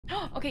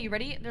Okay, you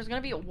ready? There's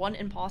gonna be one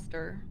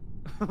imposter.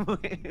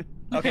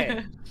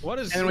 Okay. What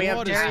is Jerry's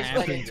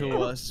happening to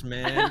us,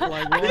 man?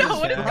 Like, what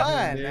is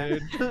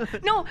happening,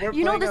 dude? No, We're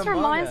you know, playing this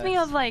reminds Among me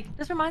Us. of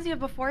this reminds me of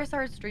before I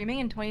started streaming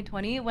in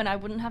 2020 when I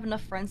wouldn't have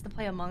enough friends to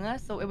play Among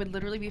Us, so it would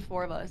literally be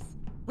 4 of us.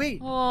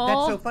 Wait, Aww.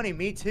 that's so funny.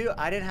 Me too.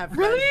 I didn't have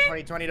friends in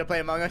 2020 to play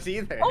Among Us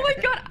either. Oh my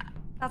god,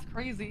 that's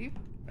crazy.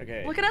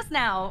 Okay. Look at us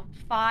now,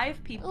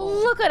 5 people.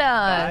 Look at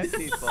us. 5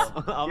 people.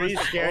 Are you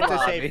scared to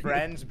say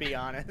friends? Be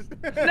honest.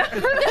 No.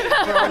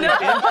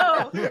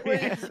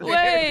 Wait.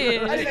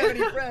 I didn't have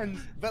any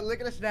friends, but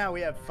look at us now. We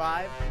have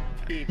 5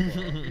 people.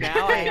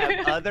 Now I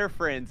have other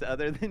friends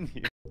other than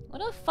you.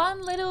 What a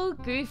fun little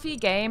goofy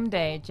game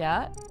day,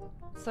 chat.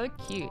 So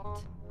cute.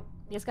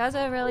 These guys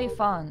are really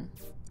fun.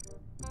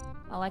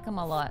 I like them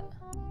a lot.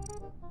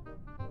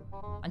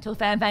 Until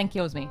Fanfan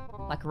kills me,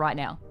 like right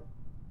now.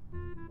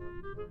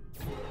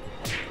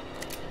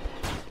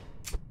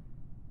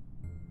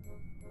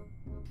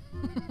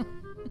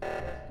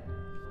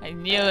 I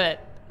knew it.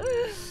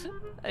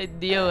 I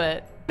knew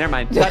it. Never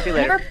mind. Talk to you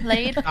later. Never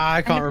played.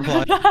 I can't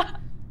reply.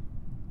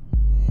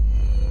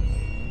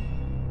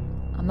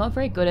 I'm not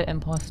very good at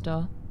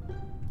imposter.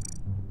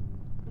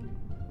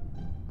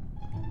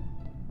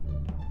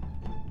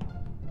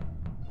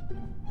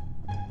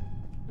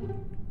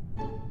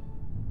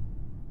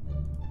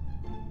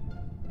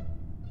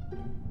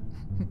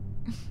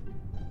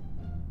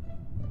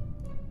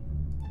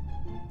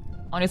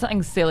 I'll do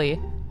something silly.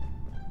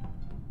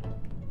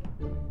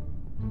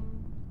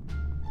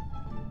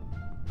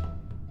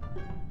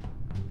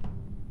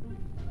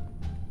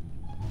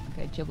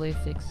 Okay, Chiblee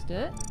fixed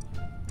it.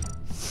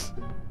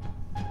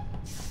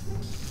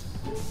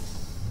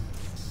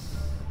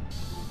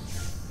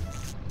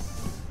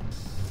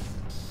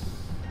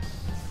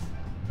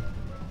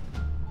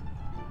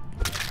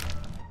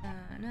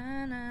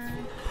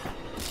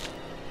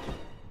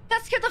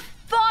 That scared the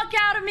fuck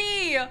out of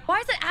me! Why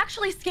is it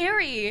actually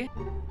scary?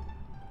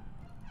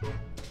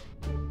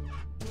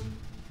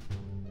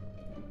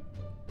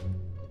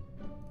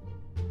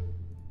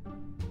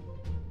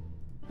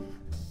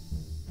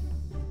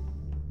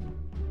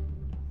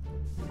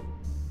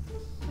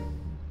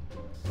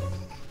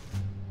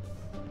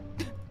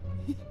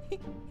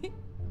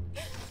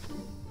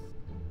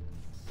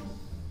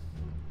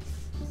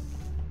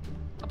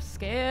 I'm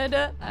scared.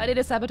 I need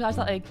to sabotage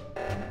something.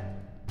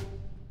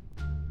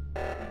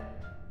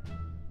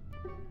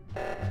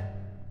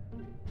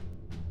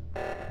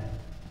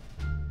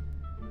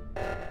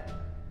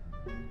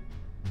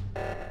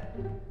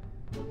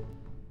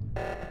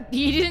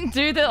 He didn't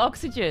do the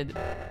oxygen.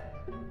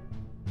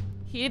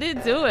 He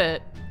didn't do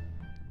it.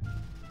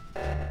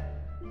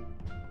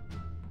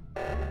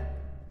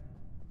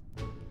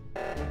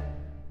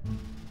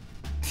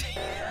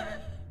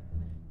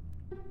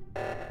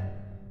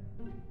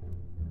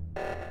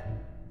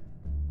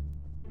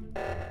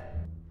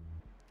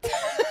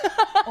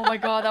 Oh my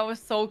god, that was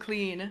so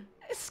clean.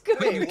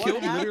 Wait, you what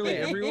killed happened? literally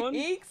everyone?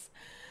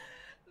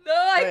 No,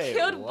 I Wait,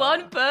 killed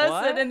what? one person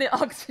What? and the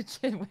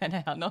oxygen went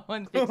out. No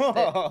one fixed it. Wait,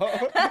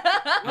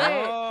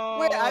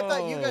 I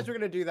thought you guys were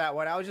gonna do that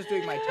one. I was just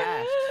doing my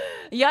task.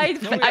 Yeah, I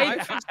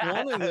fixed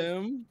one of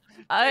them.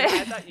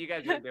 I thought you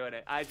guys were doing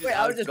it. I Wait,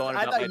 I was just. going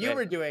I about my thought you day.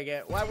 were doing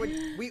it. Why would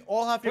we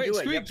all have to Wait, do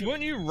it? You have Squeex, to-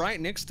 weren't you right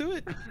next to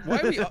it? Why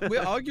are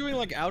we're arguing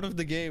like out of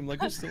the game,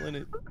 like we're still in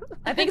it?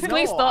 I think No,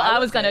 Squeex thought I I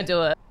was gonna wasn't.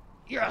 do it.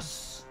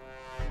 Yes.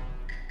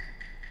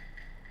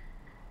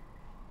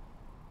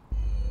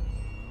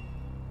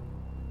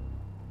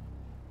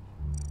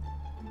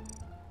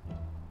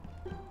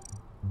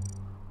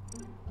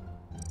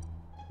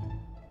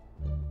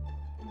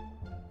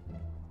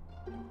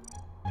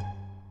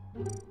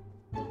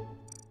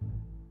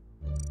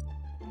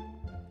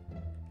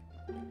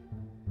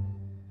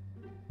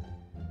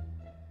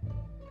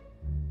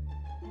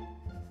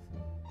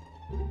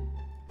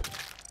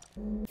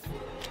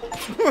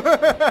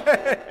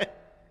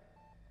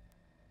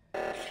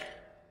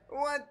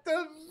 What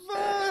the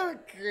fuck?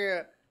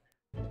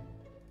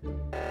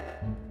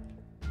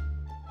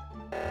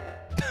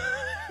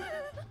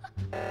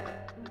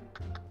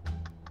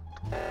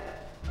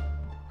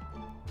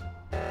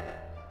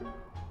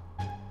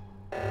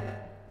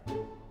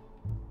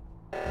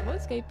 What,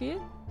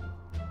 Skatebeard?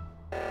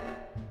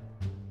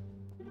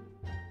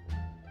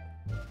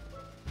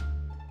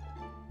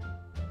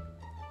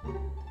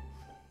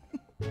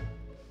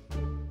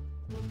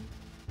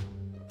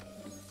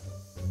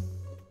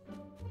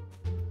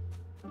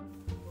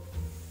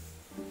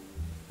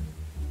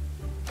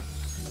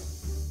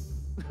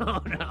 Oh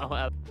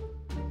no.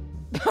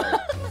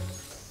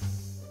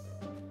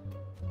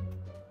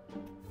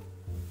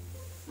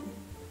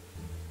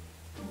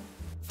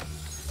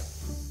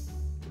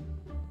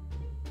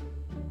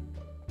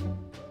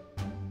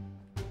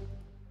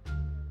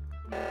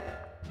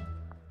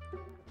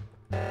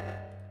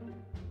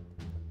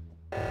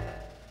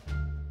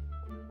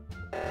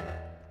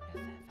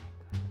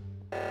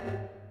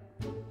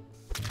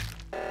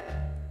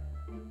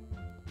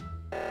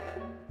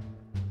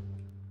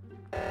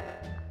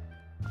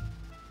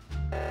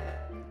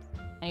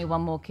 I need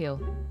one more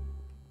kill.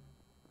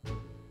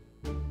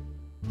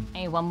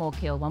 Hey, one more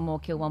kill, one more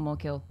kill, one more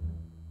kill.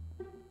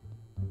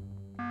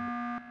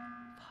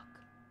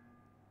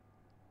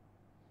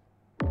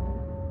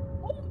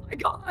 Oh my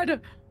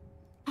god.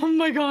 Oh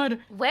my god.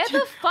 Where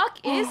the fuck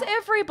is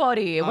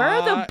everybody? Where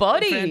are the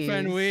bodies?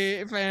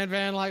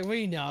 Fan, like,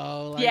 we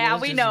know. Like, Yeah,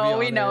 let's we just know,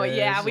 be we know.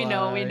 Yeah, honest, we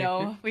know, we like-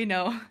 know, we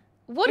know.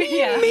 What do you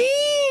Yeah.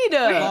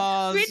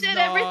 mean? We did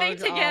everything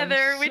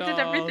together. We did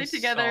everything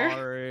together.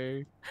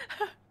 Sorry.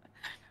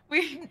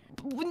 We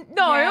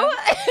No.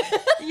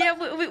 yeah,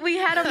 we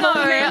had a No,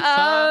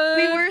 moment.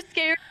 We were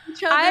scared of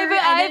each other.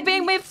 I've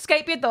been with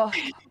Skatebeard though.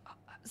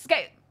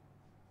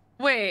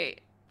 Wait,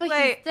 but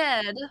Wait. he's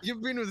dead.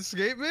 You've been with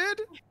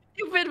Skatebeard?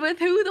 You've been with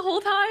who the whole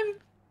time?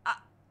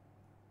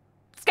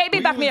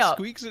 Skatebeard, back me up.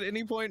 Squeex at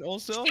any point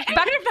also?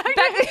 Back.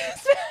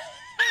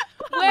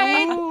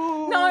 Wait.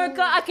 No, God,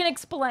 I can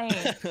explain.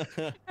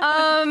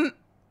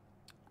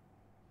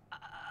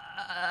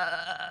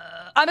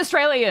 I'm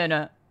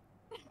Australian.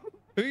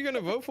 Who are you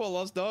gonna vote for,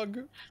 Lost Dog?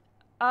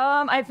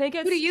 I think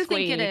it's Who do you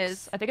think it Squeex.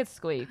 is? I think it's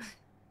Squeex.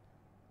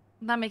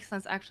 That makes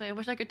sense, actually. I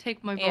wish I could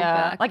take my vote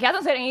Yeah, back. like he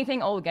hasn't said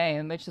anything all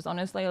game, which is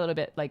honestly a little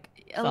bit like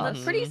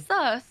sus. Pretty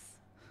sus.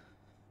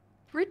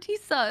 Pretty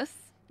sus.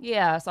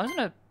 Yeah, so I'm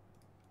gonna.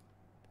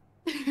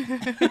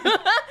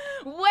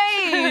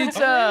 Wait.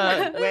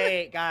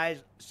 Wait,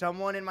 guys.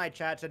 Someone in my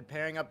chat said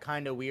pairing up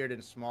kind of weird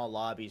in small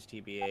lobbies,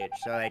 TBH.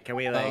 So like, can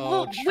we like?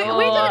 Oh, Well,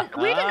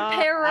 we didn't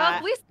pair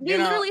up. We you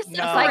know, literally no. It's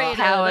like separated.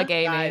 power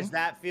gaming. Guys,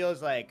 that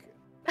feels like.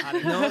 I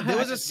don't No, know, there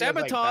was that a just feels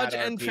like sabotage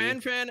bad and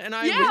RP. fan and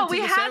I Yeah, went to we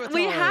the had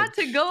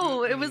to sabotage.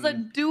 go. It was a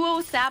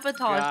duo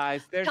sabotage.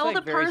 Guys, there's Tell like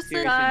the very person-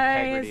 serious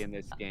Guys. integrity in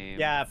this game.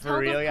 Yeah, for Tell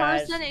real, the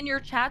guys. person in your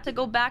chat to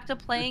go back to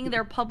playing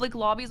their public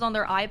lobbies on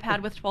their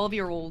iPad with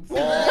 12-year-olds. Oh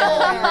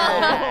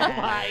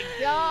my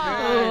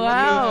god!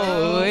 Wow.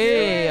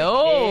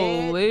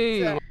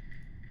 Holy.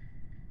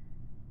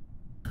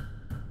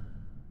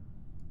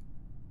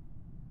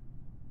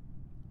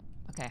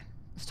 Okay,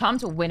 it's time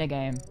to win a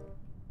game.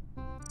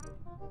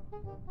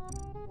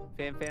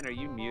 Fan, are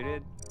you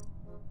muted?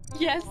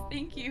 Yes,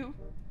 thank you.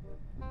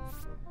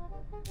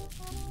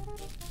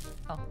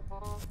 Oh.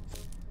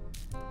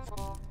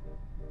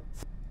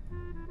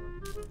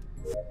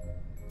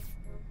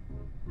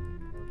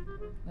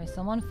 Wait,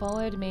 someone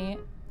followed me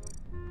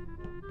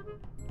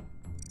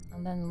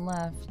and then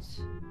left.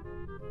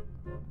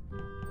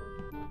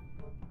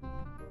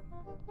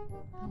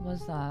 What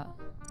was that?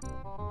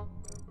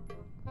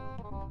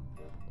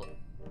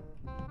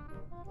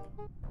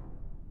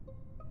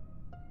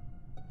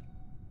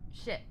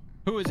 Shit.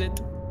 Who is it?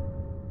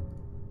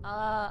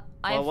 Well,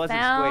 I it wasn't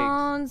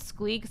found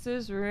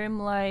Squeeks's room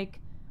like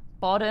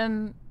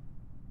bottom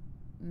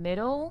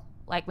middle.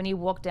 Like when you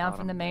walk down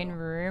from the Bottom main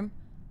middle. room,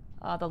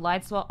 the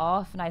lights were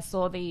off and I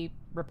saw the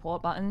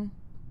report button.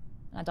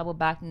 And I doubled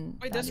back and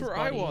Wait, found that's his where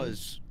I body.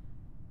 was.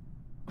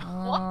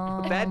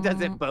 That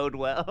doesn't bode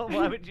well.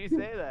 Why would you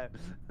say that?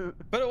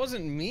 But it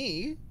wasn't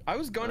me. I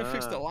was going to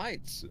fix the Ah.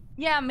 lights.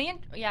 Yeah,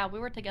 we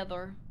were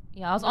together.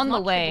 Yeah, I was It was on the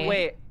not way.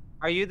 Wait,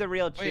 are you the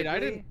real Wait,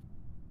 Chiblee?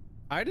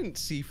 I didn't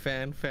see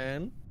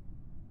fan.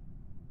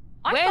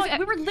 I Where's thought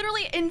we were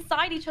literally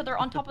inside each other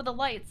on top of the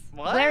lights.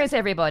 What? Where is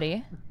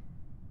everybody?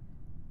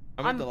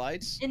 I'm at the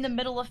lights. In the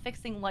middle of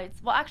fixing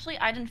lights. Well, actually,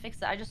 I didn't fix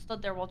it. I just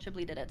stood there while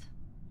Chiblee did it.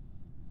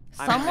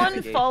 I'm in Someone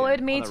navigation,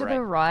 followed me on the to right.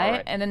 the right,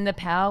 Alright. and then the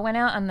power went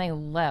out and they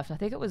left. I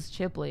think it was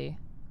Chiblee.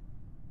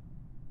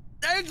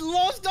 And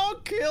Lost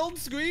Dog killed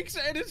Squeex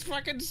and is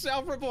fucking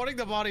self-reporting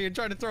the body and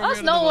trying to throw me That's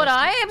under the not what bus.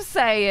 I am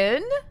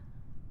saying.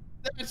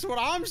 That's what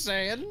I'm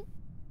saying.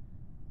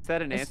 Is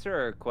that an answer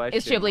or a question?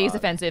 It's Chiblee. He's Bob?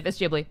 offensive. It's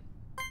Chiblee.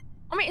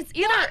 I mean, it's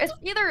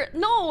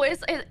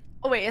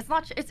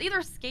not. It's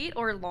either Skate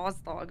or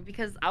Lost Dog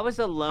because I was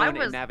alone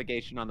was- in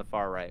navigation on the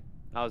far right.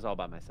 I was all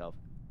by myself.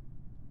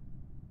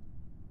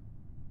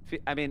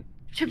 I mean,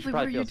 you should Chiblee, what are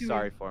probably you feel doing?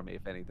 sorry for me,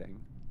 if anything.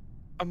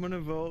 I'm gonna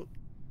vote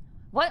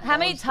What? How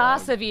many Lost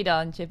tasks Dog. have you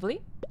done,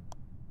 Chiblee?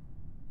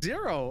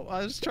 0.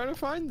 I was trying to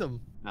find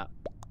them.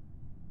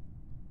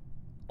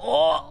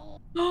 Oh.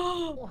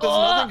 Does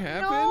nothing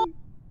happen?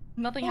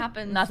 nothing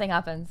happened. Nothing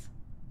happens.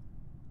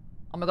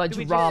 Oh my god, Did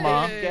we just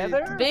drama. stay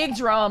together? Big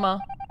drama.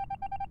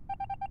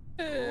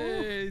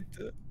 Hey,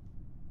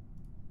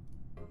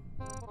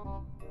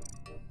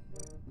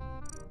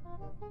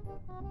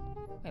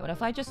 Wait, what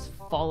if I just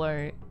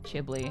follow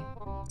Chiblee?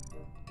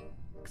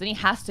 Because then he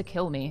has to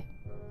kill me.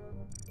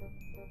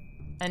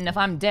 And if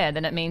I'm dead,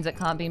 then it means it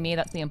can't be me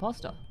that's the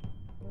imposter.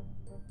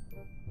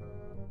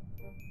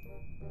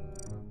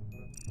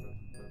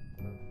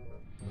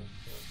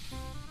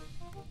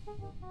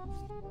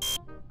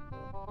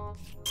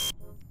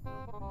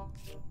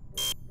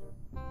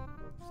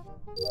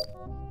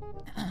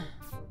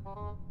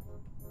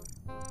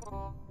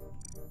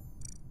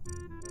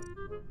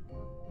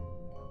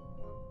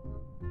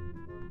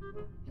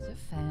 Is it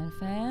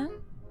Fan?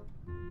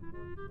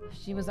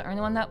 She was the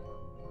only one that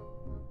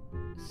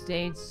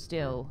stayed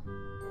still.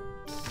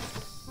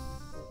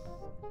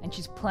 And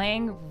she's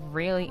playing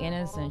really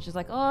innocent. She's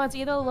like, oh, it's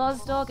either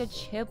Lost Dog or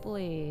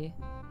Chiblee.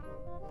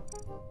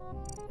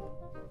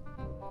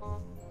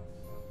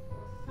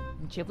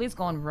 Chiblee's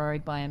gone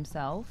rogue by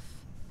himself.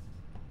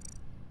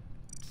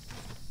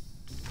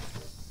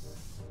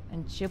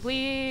 And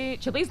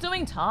Chiblee's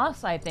doing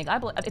tasks, I think.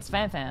 It's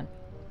Fanfan.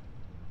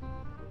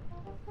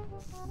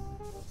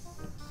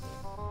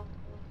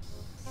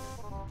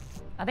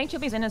 I think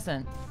Chiblee's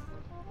innocent.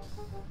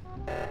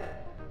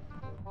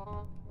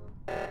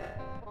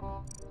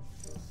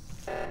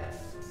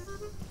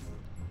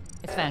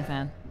 It's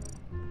Fanfan.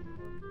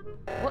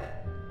 What?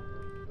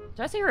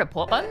 Did I see a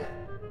report button?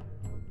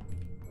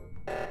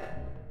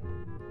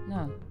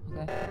 No.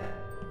 Okay.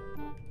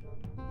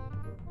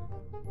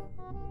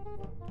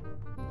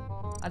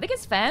 I think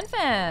it's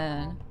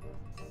Fanfan.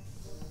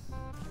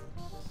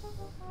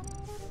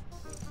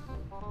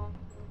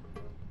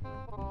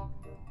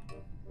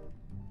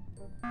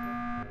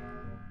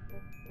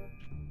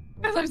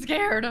 Because I'm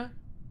scared.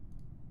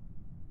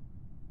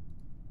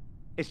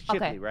 It's Chiblee,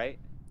 Okay. right?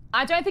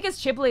 I don't think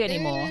it's Chiblee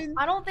anymore.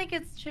 I don't think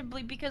it's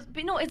Chiblee because,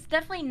 but no, it's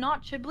definitely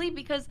not Chiblee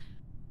because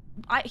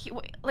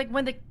like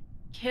when the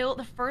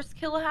first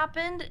kill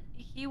happened,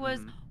 he was,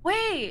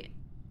 wait.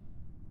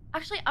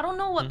 Actually, I don't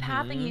know what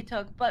pathing he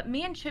took, but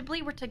me and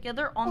Chiblee were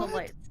together on the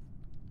lights.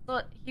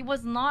 So he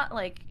was not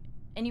like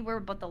anywhere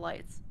but the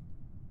lights.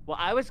 Well,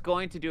 I was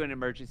going to do an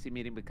emergency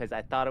meeting because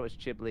I thought it was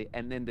Chiblee,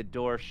 and then the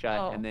door shut,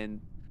 Oh. and then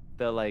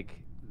the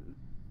like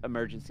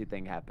emergency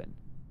thing happened.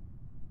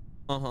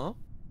 Uh-huh.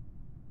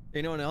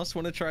 Anyone else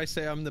want to try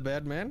say I'm the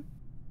bad man?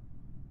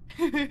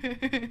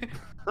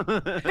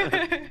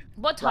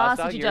 What task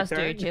Rasa, did you your just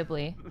turn. do,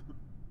 Chiblee?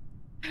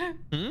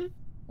 Hmm?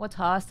 What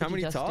task How did you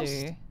many just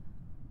tasks? do?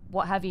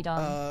 What have you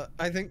done?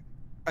 I think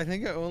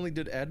I only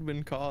did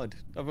admin card.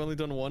 I've only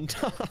done one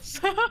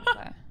task.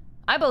 Okay.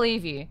 I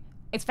believe you.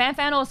 It's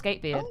Fanfan or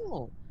Skatebeard.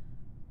 Oh.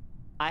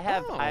 I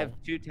have Oh.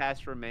 2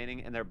 tasks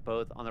remaining, and they're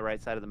both on the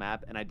right side of the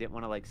map, and I didn't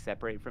want to like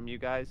separate from you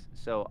guys,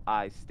 so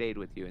I stayed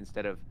with you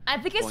instead of. I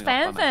think it's going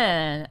off by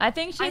Fanfan. I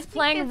think I she's think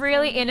playing it's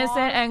really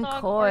innocent and Lost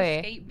Dog or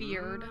coy.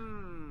 Skatebeard.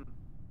 Mm.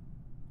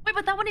 Wait,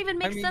 but that wouldn't even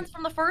make mean- sense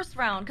from the first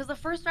round, because the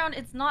first round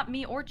it's not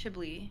me or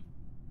Chiblee.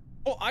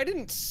 Oh, I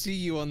didn't see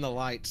you on the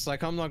lights.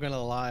 Like, I'm not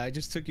gonna lie. I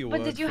just took your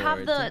But word did you for have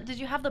it. did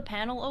you have the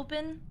panel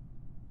open?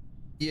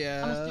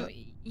 Yeah.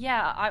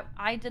 Yeah,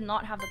 I did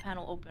not have the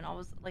panel open. I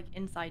was like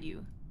inside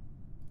you.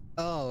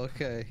 Oh,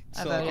 okay.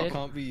 I So like, it voted.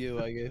 can't be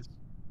you, I guess.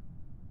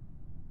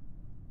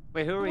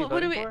 Wait, who are we What do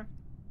voting we- for?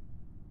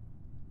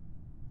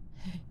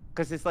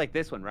 Because it's like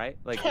this one, right?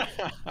 Like, I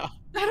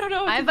don't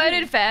know. I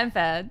voted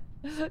Fanfan.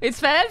 It's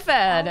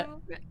Fanfan.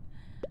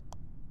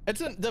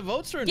 The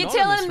votes are You're anonymous,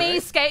 telling me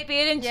right?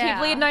 Skatebeard and Yeah.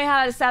 Chiblee know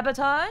how to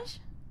sabotage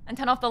and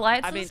turn off the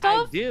lights I mean, and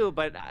stuff? I do,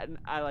 but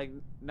I like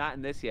not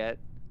in this yet.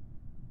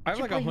 I have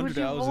like Chiblee, who'd 100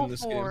 you hours in vote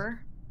this for? game.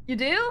 You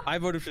do? I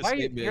voted for Why are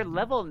you, Skatebeard. you're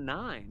level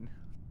 9.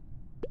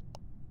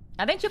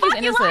 I think Chiblee's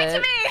Fuck, you innocent.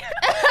 lied to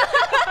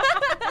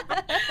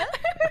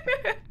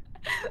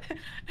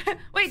me!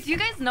 Wait, do you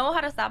guys know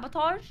how to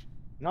sabotage?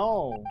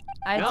 No.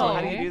 I No, do.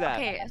 how do you do that?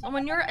 Okay, so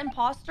when you're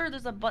imposter,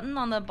 there's a button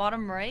on the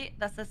bottom right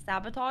that says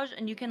sabotage,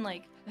 and you can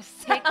like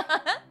pick,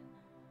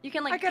 you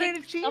can I like got an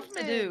pick stuff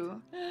to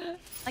do.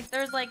 Like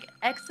there's like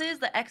X's,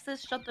 the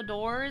X's shut the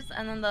doors,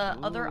 and then the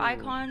other Ooh.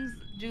 icons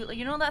do. Like,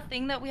 you know that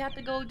thing that we have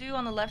to go do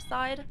on the left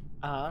side,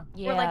 Uh-huh.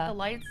 where like Yeah. the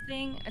lights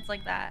thing? It's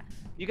like that.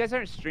 You guys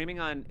aren't streaming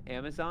on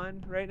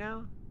Amazon right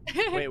now?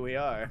 Wait, we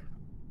are.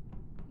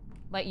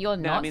 Like, you're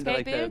No, not I mean the,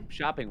 like the Skatebeard?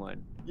 shopping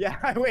one.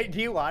 Yeah, wait, do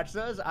you watch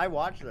those? I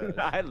watch those.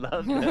 I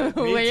love that.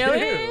 Me Really?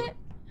 too.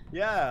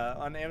 Yeah,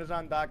 on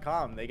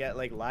Amazon.com. They get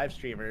like live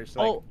streamers,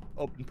 like Oh.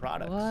 open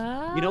products.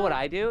 What? You know what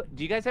I do?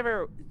 Do you guys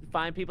ever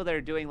find people that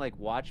are doing like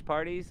watch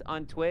parties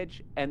on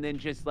Twitch and then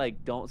just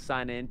like don't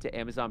sign in to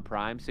Amazon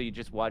Prime, so you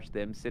just watch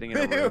them sitting in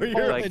a room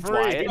You're like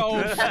free. quiet?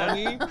 So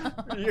funny.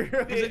 You're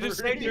They just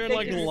sit there and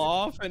like They just-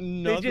 laugh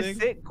and They nothing. just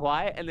sit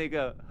quiet and they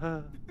go,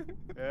 huh.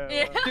 Yeah.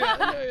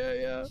 Yeah.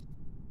 Yeah.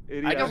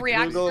 Like a Idiots.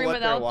 react Google stream what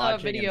they're without the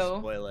watching and video.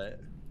 spoil it.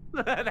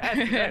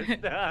 That's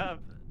messed up.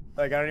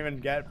 Like I don't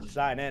even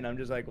sign in. I'm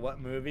just like,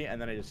 what movie?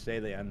 And then I just say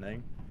the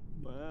ending.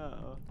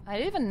 Wow. I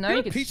didn't even know You're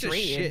you a could piece stream. of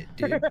shit,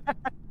 dude.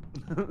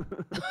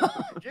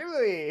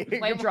 Julie.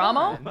 Wait, come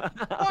drama?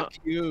 on. Fuck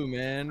you,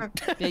 man.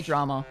 Big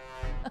drama.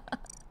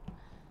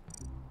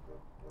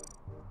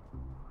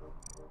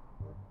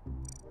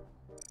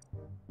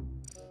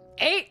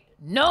 Ain't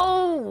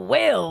no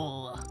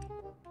will.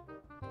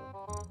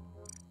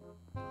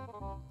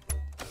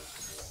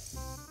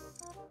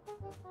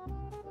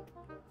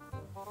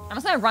 I'm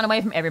just gonna run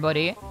away from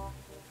everybody.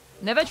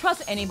 Never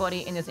trust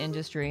anybody in this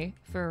industry,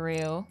 for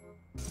real.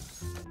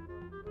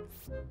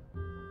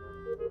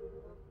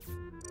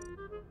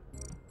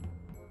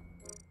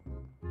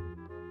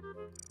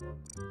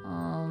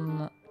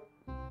 Oh,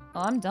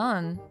 I'm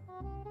done.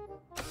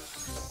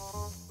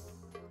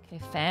 Okay,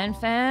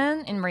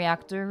 Fanfan in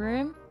reactor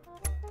room.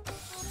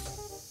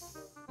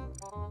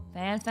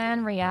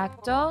 Fanfan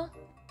reactor.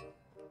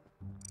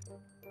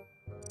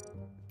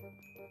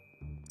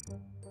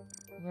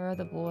 Where are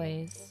the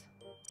boys?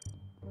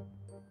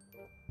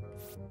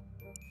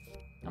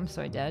 I'm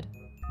so dead.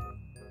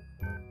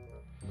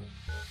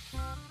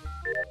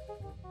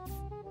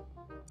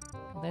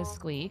 There's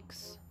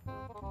Squeex.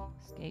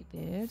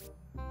 Skatebeard.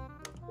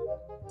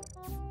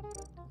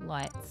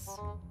 Lights.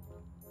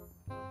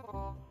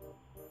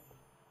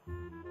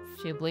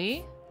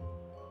 Chiblee.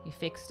 You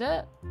fixed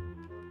it.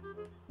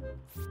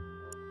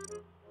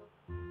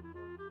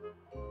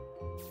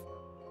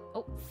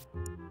 Oh.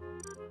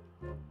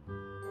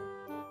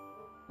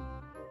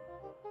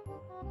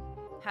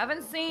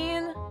 Haven't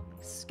seen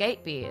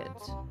Skatebeard.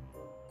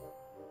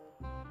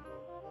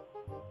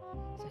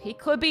 So he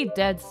could be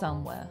dead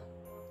somewhere.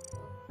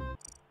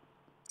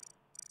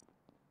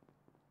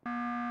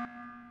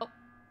 Oh.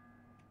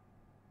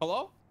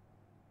 Hello?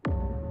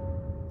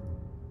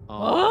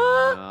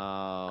 Oh,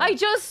 no. I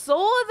just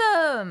saw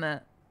them!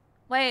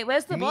 Wait,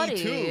 where's the Me body?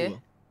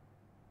 too.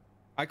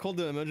 I called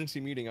the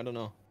emergency meeting. I don't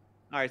know.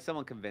 All right,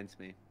 someone convince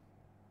me.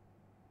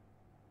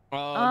 I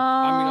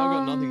mean, I've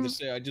got nothing to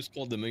say. I just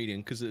called the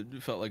meeting because it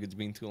felt like it's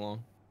been too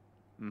long.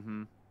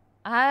 Mm-hmm.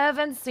 I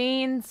haven't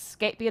seen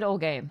Skatebeard all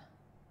game.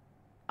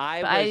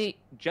 I But was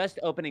just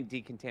opening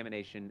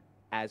decontamination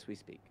as we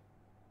speak.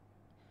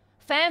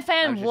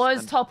 Fanfan was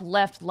I'm- top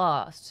left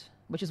last,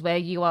 which is where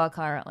you are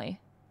currently.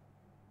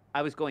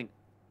 I was going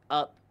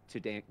up to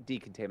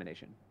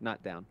decontamination,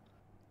 not down.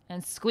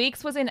 And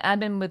Squeex was in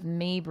admin with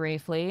me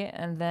briefly,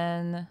 and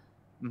then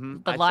Mm-hmm.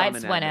 the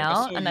lights went I out,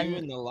 saw and you then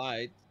in the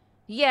light.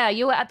 yeah,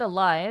 you were at the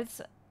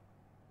lights,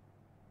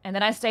 and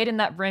then I stayed in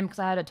that room because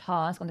I had a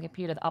task on the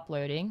computer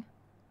uploading.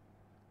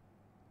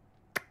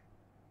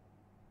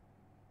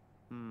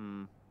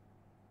 Hmm.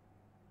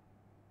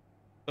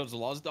 That was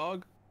Lost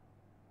Dog?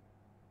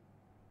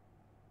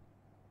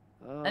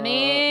 Lost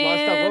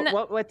mean-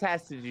 Dog, what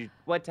task did you?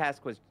 What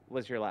task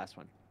was your last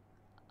one?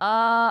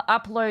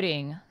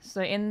 Uploading.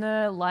 So in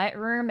the light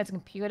room, there's a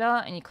computer,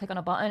 and you click on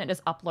a button, it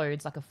just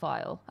uploads like a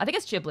file. I think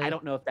it's Chiblee. I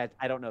don't know if that's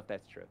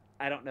true.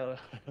 I don't know.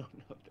 I don't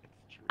know if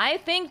that's true. I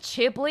think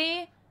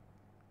Chiblee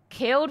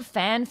killed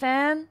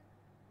Fanfan,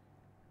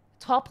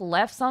 top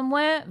left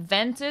somewhere,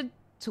 vented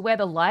to where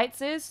the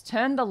lights is,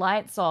 turned the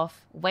lights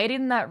off, waited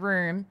in that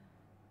room,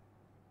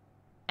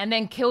 and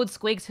then killed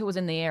Squeex, who was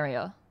in the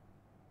area.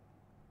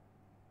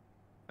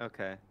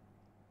 Okay.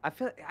 I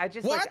feel I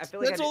just What? like I feel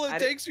like That's all it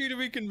takes for you to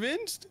be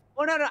convinced?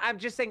 Oh no, I'm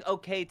just saying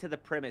okay to the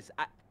premise.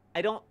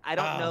 I don't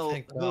know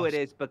thank who it gosh.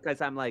 is because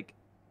I'm like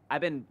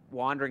I've been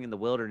wandering in the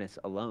wilderness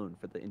alone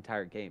for the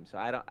entire game, so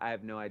I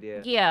have no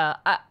idea. Yeah,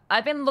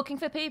 I've been looking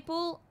for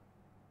people,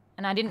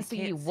 and I didn't see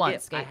you Can't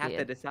once, skip. I have to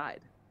Skatebeard. decide.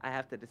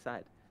 I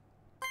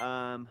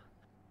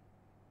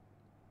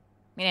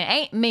mean, it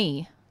ain't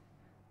me.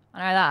 I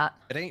know that.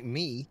 It ain't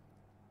me.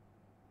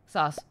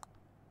 Sus.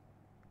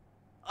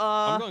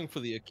 I'm going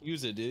for the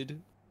accuser, dude.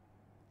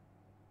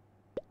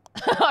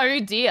 Oh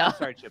dear. I'm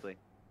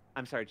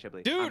sorry, Chiblee.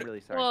 I'm Dude.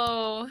 really sorry.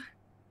 Whoa.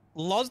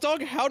 Lost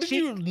Dog, how did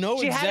you know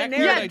she had a exactly narrative.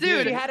 what I Yeah, did?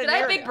 dude. She had a Did I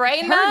narrative. big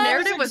brain Her that?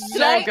 narrative was Did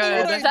so I-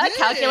 good. Did I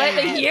calculate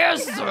the did.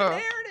 yes, She had a sir?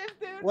 narrative,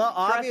 dude. Well,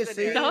 Trust the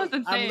obviously, narrative. That was I'm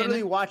insane.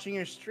 literally watching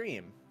your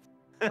stream.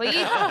 Were you,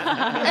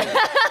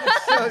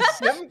 It's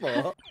so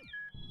simple.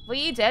 were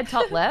you dead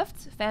top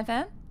left,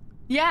 Fanfan?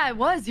 Yeah, it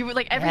was. You were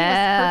like everything was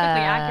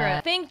perfectly I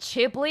accurate. think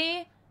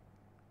Chiblee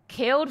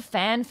killed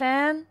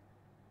Fanfan,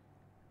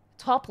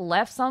 top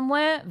left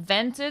somewhere,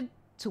 vented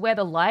to where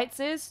the lights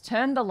is,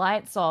 turned the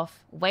lights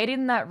off, waited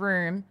in that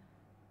room,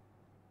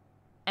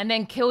 and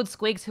then killed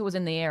Squeex, who was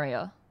in the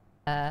area.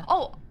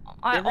 Oh,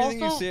 I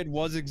Everything also you said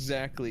was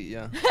exactly,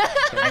 yeah.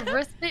 I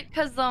risked it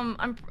because I'm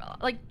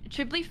like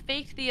Chiblee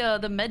faked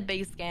the med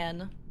bay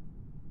scan.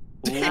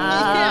 Follow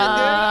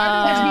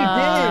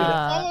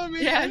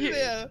me Yeah, in you-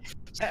 there.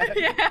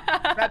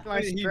 Yeah. That's my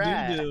He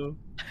strat. did do.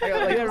 I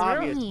got, like, Yeah, really.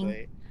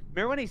 obviously.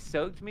 Remember when he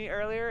soaked me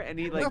earlier and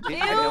he like didn't Ew,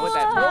 even know what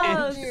that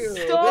meant? Ew.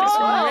 It's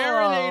stop.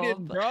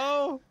 marinated,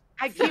 bro.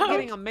 I keep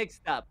getting them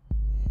mixed up.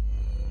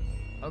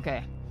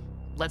 Okay,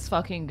 let's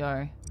fucking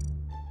go.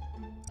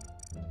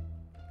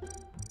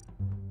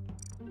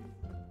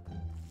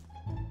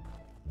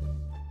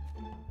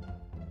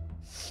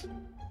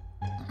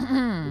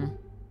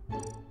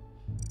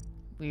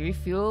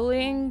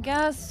 Refueling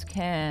gas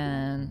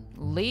can.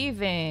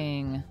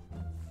 Leaving.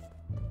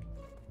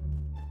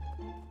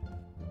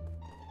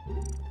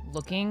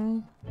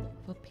 Looking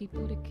for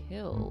people to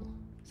kill.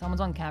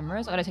 Someone's on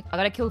cameras. I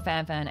gotta kill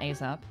Fanfan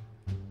ASAP.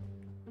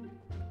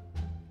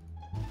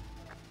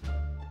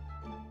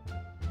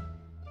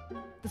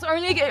 This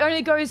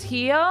only goes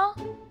here.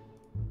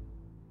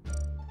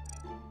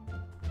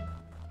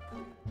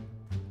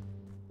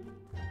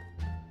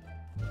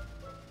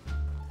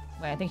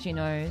 Wait, I think she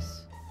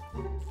knows.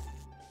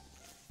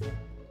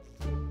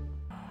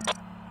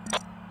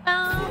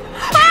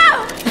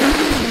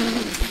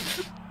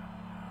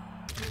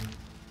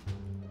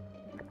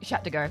 She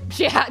had to go.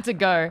 She had to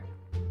go.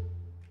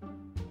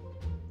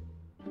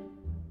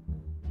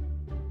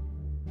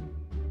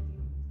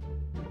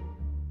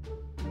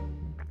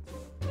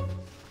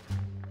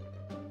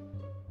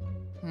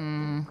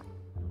 Hmm.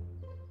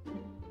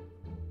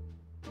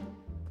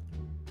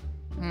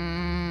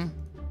 Hmm.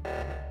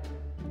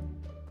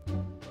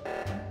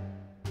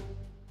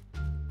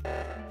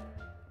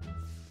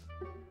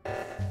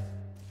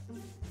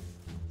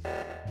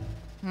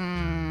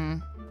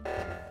 I'm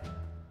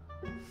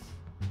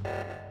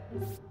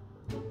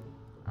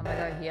gonna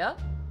go here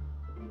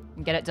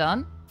and get it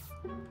done.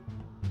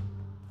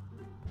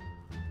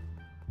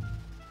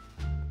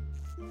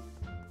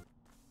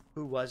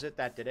 Who was it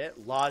that did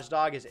it? Law's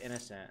dog is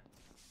innocent.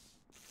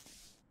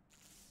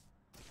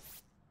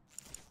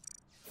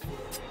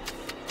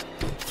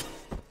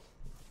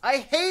 I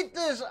hate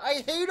this! I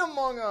hate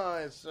Among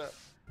Us!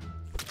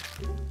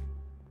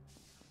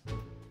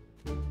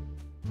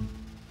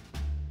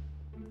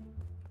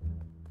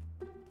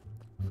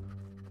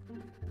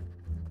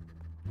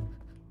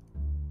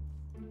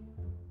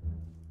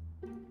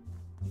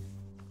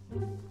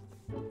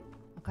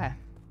 Okay.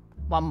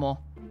 One more.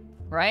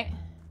 Right?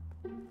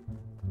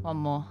 One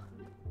more.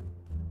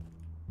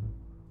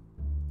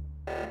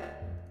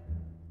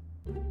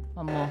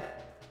 One more.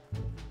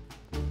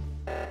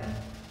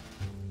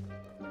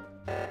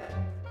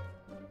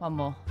 One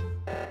more.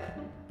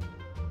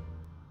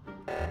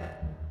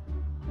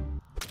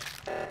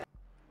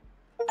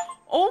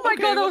 Oh my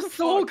Okay, god, that what was the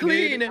so fuck, dude?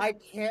 clean. I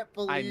can't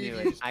believe I knew you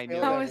it. just I knew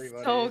killed it. That was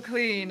everybody. so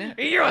clean.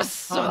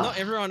 Yes. Oh, not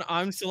everyone.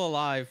 I'm still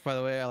alive, by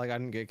the way. Like, I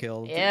didn't get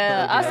killed.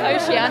 Yeah, But,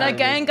 us Oceania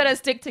gang gotta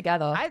stick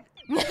together.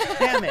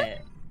 Damn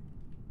it.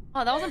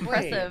 Oh, that was Wait,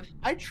 impressive.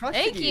 I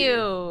trusted Thank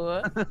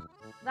you.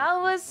 That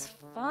was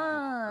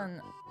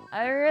fun.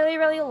 I really,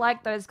 really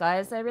like those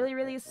guys. They're really,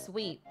 really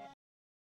sweet.